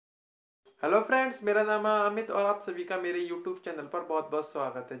Hello friends, मेरा नाम है अमित और आप सभी का मेरे यूट्यूब चैनल पर बहुत बहुत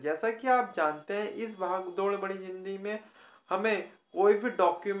स्वागत है। जैसा कि आप जानते हैं, इस भाग दौड़ बड़ी जिंदगी में हमें कोई भी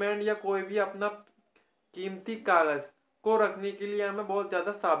डॉक्यूमेंट या कोई भी अपना कीमती कागज को रखने के लिए हमें बहुत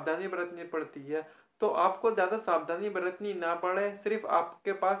ज़्यादा सावधानी बरतनी पड़ती है। तो आपको ज़्यादा सावधानी बरतनी ना पड़े, सिर्फ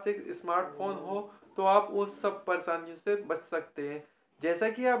आपके पास एक स्मार्टफोन हो तो आप उस सब परेशानियों से बच सकते हैं। जैसा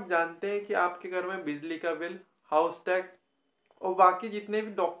कि आप जानते हैं कि आपके घर में बिजली का बिल, हाउस टैक्स और बाकी जितने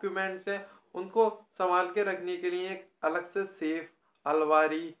भी डॉक्यूमेंट्स हैं उनको संभाल के रखने के लिए एक अलग से सेफ,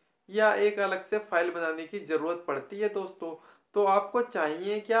 अलमारी या एक अलग से फाइल बनाने की ज़रूरत पड़ती है दोस्तों। तो आपको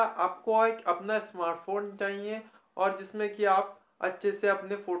चाहिए क्या? आपको एक अपना स्मार्टफोन चाहिए और जिसमें कि आप अच्छे से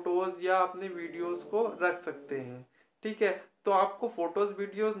अपने फोटोज़ या अपने वीडियोस को रख सकते हैं। ठीक है, तो आपको फोटोज़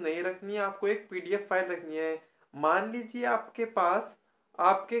वीडियोस नहीं रखनी है, आपको एक पीडीएफ फाइल रखनी है। मान लीजिए आपके पास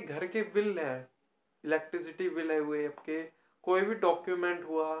आपके घर के बिल हैं, इलेक्ट्रिसिटी बिल है हुए आपके, कोई भी डॉक्यूमेंट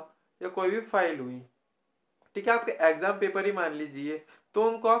हुआ या कोई भी फाइल हुई, ठीक है, आपके एग्जाम पेपर ही मान लीजिए, तो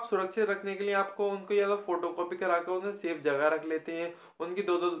उनको आप सुरक्षित रखने के लिए आपको उनको या तो फोटो कॉपी करा कर उन्हें सेफ जगह रख लेते हैं, उनकी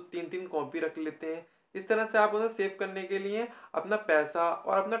दो दो तीन तीन कॉपी रख लेते हैं। इस तरह से आप उन्हें सेव करने के लिए अपना पैसा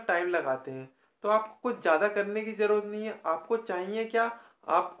और अपना टाइम लगाते हैं। तो आपको कुछ ज़्यादा करने की ज़रूरत नहीं है। आपको चाहिए क्या?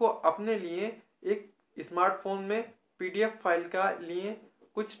 आपको अपने लिए एक स्मार्टफोन में पीडीएफ फाइल का लिए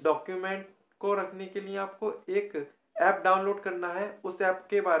कुछ डॉक्यूमेंट को रखने के लिए आपको एक ऐप डाउनलोड करना है। उस ऐप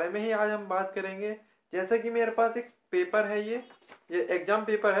के बारे में ही आज हम बात करेंगे। जैसे कि मेरे पास एक पेपर है, ये एग्जाम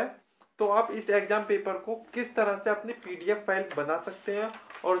पेपर है। तो आप इस एग्जाम पेपर को किस तरह से अपनी पीडीएफ फाइल बना सकते हैं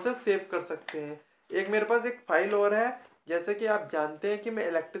और उसे सेव कर सकते हैं। एक मेरे पास एक फाइल और है। जैसे कि आप जानते हैं कि मैं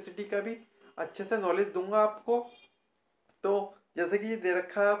इलेक्ट्रिसिटी का भी अच्छे से नॉलेज दूंगा आपको। तो जैसे कि ये दे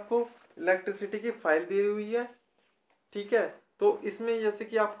रखा है आपको, इलेक्ट्रिसिटी की फाइल दी हुई है। ठीक है, तो इसमें जैसे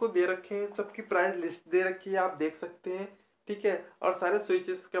कि आपको दे रखे हैं, सबकी प्राइस लिस्ट दे रखी है, आप देख सकते हैं। ठीक है, और सारे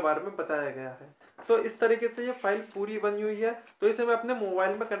स्विचेस के बारे में बताया गया है। तो इस तरीके से ये फाइल पूरी बनी हुई है। तो इसे मैं अपने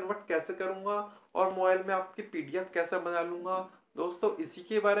मोबाइल में कन्वर्ट कैसे करूंगा और मोबाइल में आपकी पीडीएफ कैसे बना लूंगा, दोस्तों इसी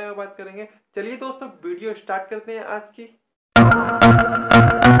के बारे में बात करेंगे। चलिए दोस्तों, वीडियो स्टार्ट करते हैं आज की।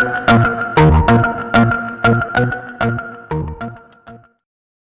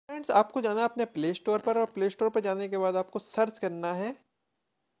 फ्रेंड्स, आपको जाना है अपने प्ले स्टोर पर और प्ले स्टोर पर जाने के बाद आपको सर्च करना है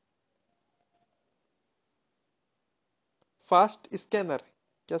फास्ट स्कैनर।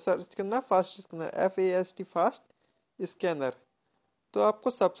 क्या सर्च करना? Fast scanner, FAST, fast scanner. तो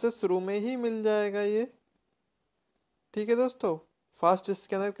आपको सबसे शुरू में ही मिल जाएगा ये। ठीक है दोस्तों, फास्ट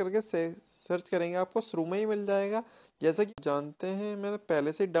स्कैनर करके से सर्च करेंगे, आपको शुरू में ही मिल जाएगा। जैसा कि जानते हैं, मैंने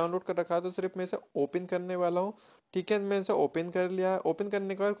पहले से डाउनलोड कर रखा है, तो सिर्फ मैं इसे ओपन करने वाला हूँ। ठीक है, मैं इसे ओपन कर लिया है। ओपन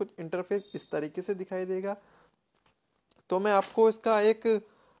करने के बाद कुछ इंटरफेस इस तरीके से दिखाई देगा। तो मैं आपको इसका एक,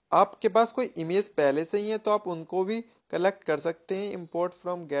 आपके पास कोई इमेज पहले से ही है तो आप उनको भी कलेक्ट कर सकते हैं, इंपोर्ट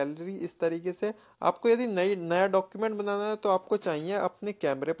फ्रॉम गैलरी, इस तरीके से। आपको यदि नया डॉक्यूमेंट बनाना है तो आपको चाहिए अपने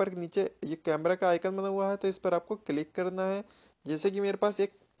कैमरे पर नीचे ये कैमरा का आइकन बना हुआ है, तो इस पर आपको क्लिक करना है। जैसे कि मेरे पास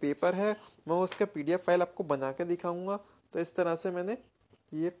एक पेपर है, मैं उसका पीडीएफ फाइल आपको बना के दिखाऊंगा। तो इस तरह से मैंने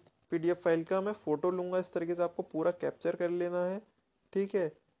ये पीडीएफ फाइल का मैं फोटो लूंगा, इस तरीके से आपको पूरा कैप्चर कर लेना है। ठीक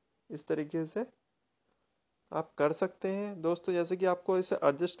है, इस तरीके से आप कर सकते हैं दोस्तों। जैसे कि आपको इसे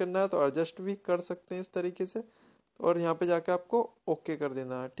एडजस्ट करना है तो एडजस्ट भी कर सकते हैं इस तरीके से, और यहाँ पे जाके आपको ओके कर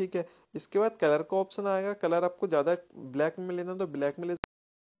देना है। ठीक है, इसके बाद कलर का ऑप्शन आएगा। कलर आपको ज़्यादा ब्लैक में लेना तो ब्लैक में ले,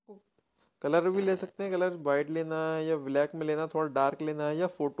 कलर भी ले सकते हैं। कलर वाइट लेना है या ब्लैक में लेना, थोड़ा डार्क लेना है, या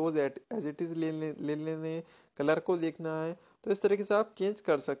फोटोज एज इट इज ले लेने हैं, कलर को देखना है। तो इस तरीके से आप चेंज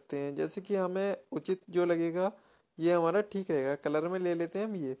कर सकते हैं, जैसे कि हमें उचित जो लगेगा ये हमारा ठीक रहेगा। कलर में ले लेते हैं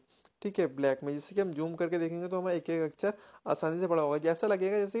हम ये। ठीक है, ब्लैक में जैसे कि हम जूम करके देखेंगे तो हमें एक एक अक्षर आसानी से पड़ा होगा, जैसा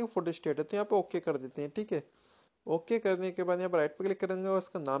लगेगा जैसे कि फोटो स्टेट है। तो यहाँ पे ओके कर देते हैं। ठीक है, ओके करने के बाद यहाँ पर राइट पे क्लिक करेंगे और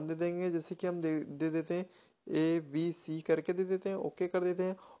उसका नाम दे देंगे, जैसे कि हम दे देते हैं ABC करके दे देते हैं, ओके कर देते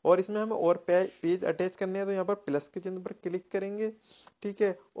हैं। और इसमें हमें और पेज अटैच करने हैं तो यहाँ पर प्लस के चिन्ह पर क्लिक करेंगे। ठीक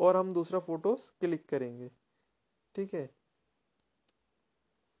है, और हम दूसरा फोटोज क्लिक करेंगे। ठीक है,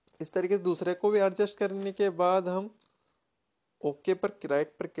 इस तरीके से दूसरे को भी एडजस्ट करने के बाद हम ओके पर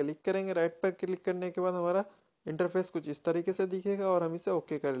राइट पर क्लिक करेंगे। राइट पर क्लिक करने के बाद हमारा इंटरफेस कुछ इस तरीके से दिखेगा और हम इसे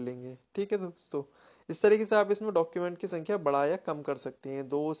ओके कर लेंगे। ठीक है दोस्तों, इस तरीके से आप इसमें डॉक्यूमेंट की संख्या बढ़ा या कम कर सकते हैं,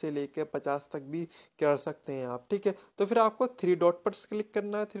 2 से लेकर 50 तक भी कर सकते हैं आप। ठीक है, तो फिर आपको थ्री डॉट पर क्लिक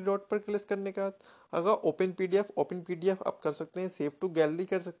करना है। थ्री डॉट पर क्लिक करने के बाद अगर ओपन पीडीएफ आप कर सकते हैं, सेव टू गैलरी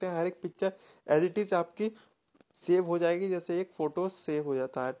कर सकते हैं। हर एक पिक्चर एज इट इज आपकी सेव हो जाएगी, जैसे एक फोटो सेव हो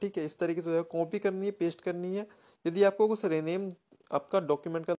जाता है। ठीक है, इस तरीके से कॉपी करनी है, पेस्ट करनी है। यदि आपको कुछ रेनेम आपका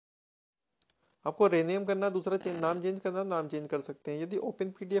डॉक्यूमेंट का आपको रेनेम करना है, दूसरा नाम चेंज करना है, नाम चेंज कर सकते हैं। यदि ओपन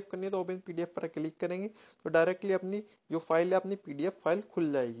पीडीएफ करनी है तो ओपन पीडीएफ पर क्लिक करेंगे तो डायरेक्टली अपनी जो फाइल है अपनी पीडीएफ फाइल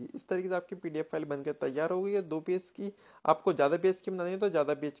खुल जाएगी। इस तरीके से आपकी पीडीएफ फाइल बनकर तैयार हो गई है। 2 पेज की, आपको ज्यादा पेज की बनानी है तो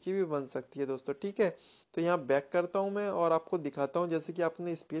ज्यादा पेज की भी बन सकती है दोस्तों, ठीक है। तो यहाँ बैक करता हूँ मैं और आपको दिखाता हूँ। जैसे कि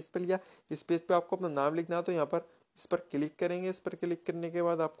आपने इस पेज पे लिया, इस पेज पे आपको अपना नाम लिखना है तो यहाँ पर इस पर क्लिक करेंगे। इस पर क्लिक करने के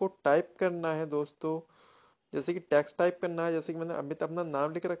बाद आपको टाइप करना है दोस्तों, जैसे कि टेक्स्ट टाइप करना है। जैसे कि मैंने अभी तक अपना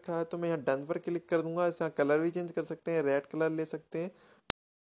नाम लिख रखा है तो मैं यहाँ डन पर क्लिक कर दूंगा। यहाँ कलर भी चेंज कर सकते हैं, रेड कलर ले सकते हैं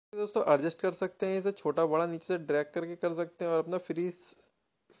दोस्तों, एडजस्ट कर सकते हैं इसे, छोटा बड़ा नीचे से ड्रैग करके कर सकते हैं और अपना फ्री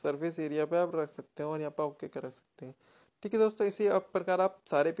सरफेस एरिया पे आप रख सकते हैं और यहाँ पर ओके कर सकते हैं। ठीक है दोस्तों, इसी प्रकार आप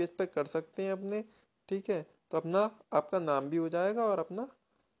सारे पेज पे कर सकते हैं अपने। ठीक है, तो अपना आपका नाम भी हो जाएगा और अपना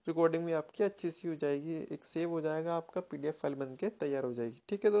रिकॉर्डिंग भी आपकी अच्छी सी हो जाएगी, एक सेव हो जाएगा, आपका पीडीएफ फाइल बन के तैयार हो जाएगी।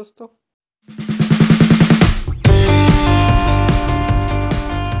 ठीक है दोस्तों।